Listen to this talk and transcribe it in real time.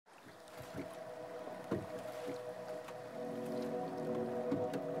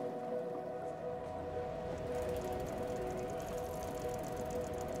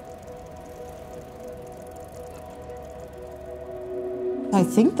I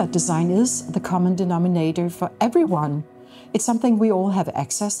think that design is the common denominator for everyone. It's something we all have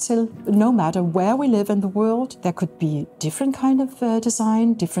access to, no matter where we live in the world. There could be different kind of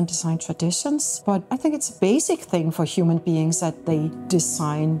design, different design traditions, but I think it's a basic thing for human beings that they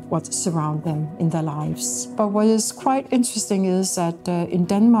design what surrounds them in their lives. But what is quite interesting is that in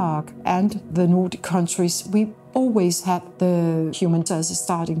Denmark and the Nordic countries, we always had the human as a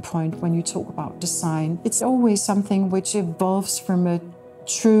starting point when you talk about design. It's always something which evolves from a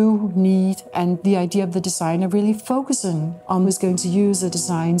true need and the idea of the designer really focusing on who's going to use the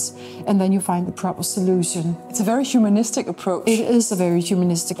designs, and then you find the proper solution. It's a very humanistic approach. It is a very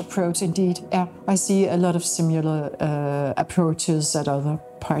humanistic approach indeed. Yeah, I see a lot of similar approaches at other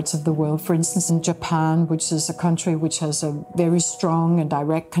parts of the world. For instance, in Japan, which is a country which has a very strong and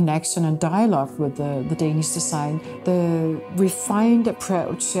direct connection and dialogue with the Danish design. The refined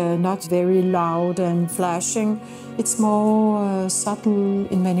approach, not very loud and flashing, it's more subtle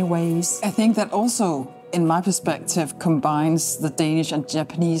in many ways. I think that also, in my perspective, combines the Danish and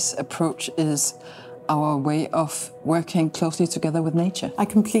Japanese approach is our way of working closely together with nature. I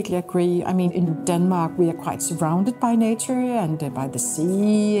completely agree. I mean, in Denmark, we are quite surrounded by nature and by the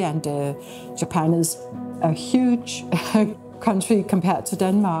sea, and Japan is a huge country compared to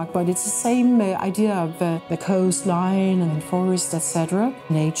Denmark, but it's the same idea of the coastline and forest, etc.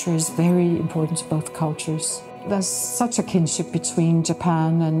 Nature is very important to both cultures. There's such a kinship between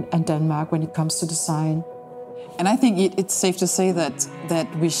Japan and Denmark when it comes to design. And I think it's safe to say that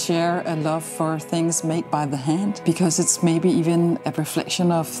we share a love for things made by the hand, because it's maybe even a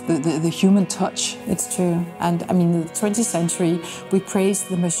reflection of the human touch. It's true. And I mean, in the 20th century, we praised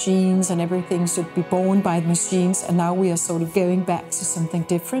the machines and everything should be born by the machines. And now we are sort of going back to something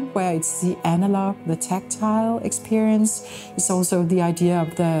different, where it's the analog, the tactile experience. It's also the idea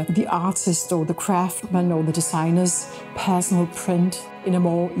of the artist or the craftsman or the designer's personal print in a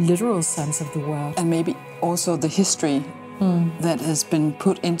more literal sense of the word. And maybe also the history that has been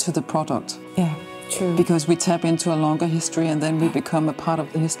put into the product. Yeah, true. Because we tap into a longer history and then we become a part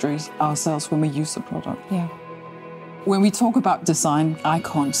of the history ourselves when we use the product. Yeah. When we talk about design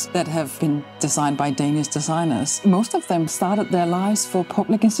icons that have been designed by Danish designers, most of them started their lives for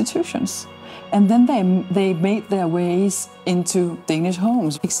public institutions. And then they made their ways into Danish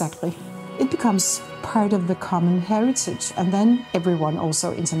homes. Exactly. It becomes part of the common heritage, and then everyone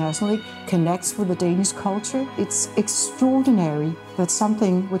also internationally connects with the Danish culture. It's extraordinary that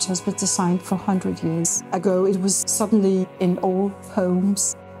something which has been designed for 100 years ago, it was suddenly in all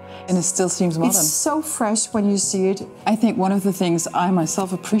homes. And it still seems modern. It's so fresh when you see it. I think one of the things I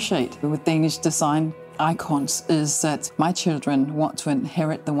myself appreciate with Danish design icons is that my children want to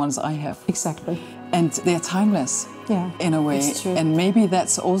inherit the ones I have. Exactly. And they're timeless. Yeah, in a way, it's true. And maybe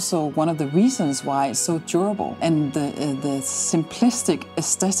that's also one of the reasons why it's so durable, and the simplistic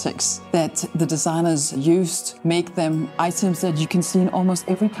aesthetics that the designers used make them items that you can see in almost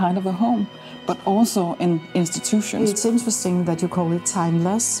every kind of a home, but also in institutions. It's interesting that you call it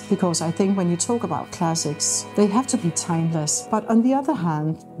timeless, because I think when you talk about classics, they have to be timeless. But on the other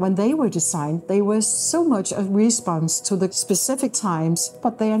hand, when they were designed, they were so much a response to the specific times,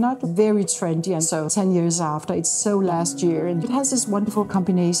 but they are not very trendy. And so 10 years after, it's so last year. And it has this wonderful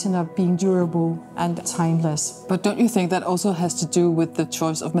combination of being durable and timeless. But don't you think that also has to do with the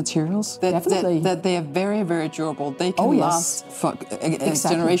choice of materials? Definitely. That they are very, very durable. They can last for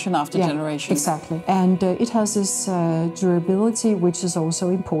generation after generation. Exactly. And it has this durability, which is also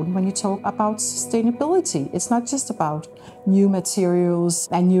important when you talk about sustainability. It's not just about new materials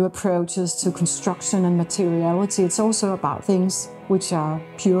and new approaches to construction and materiality. It's also about things which are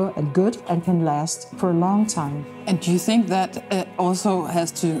pure and good and can last for a long time. And do you think that also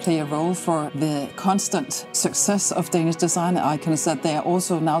has to play a role for the constant success of Danish design icons, that they are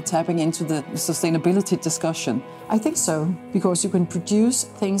also now tapping into the sustainability discussion? I think so, because you can produce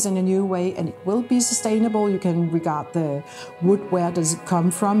things in a new way and it will be sustainable. You can regard the wood, where does it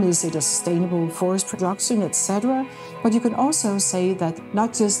come from? Is it a sustainable forest production, etc.? But you can also say that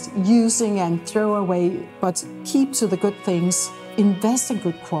not just using and throw away, but keep to the good things. Invest in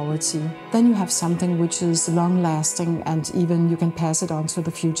good quality, then you have something which is long-lasting, and even you can pass it on to the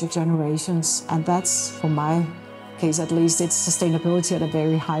future generations. And that's, for my case at least, it's sustainability at a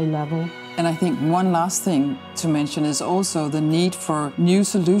very high level. And I think one last thing to mention is also the need for new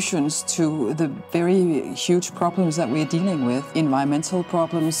solutions to the very huge problems that we are dealing with, environmental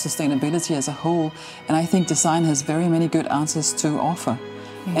problems, sustainability as a whole. And I think design has very many good answers to offer.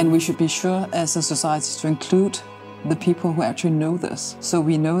 Yeah. And we should be sure as a society to include the people who actually know this. So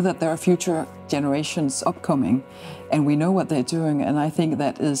we know that there are future generations upcoming, and we know what they're doing, and I think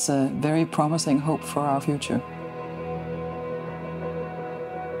that is a very promising hope for our future.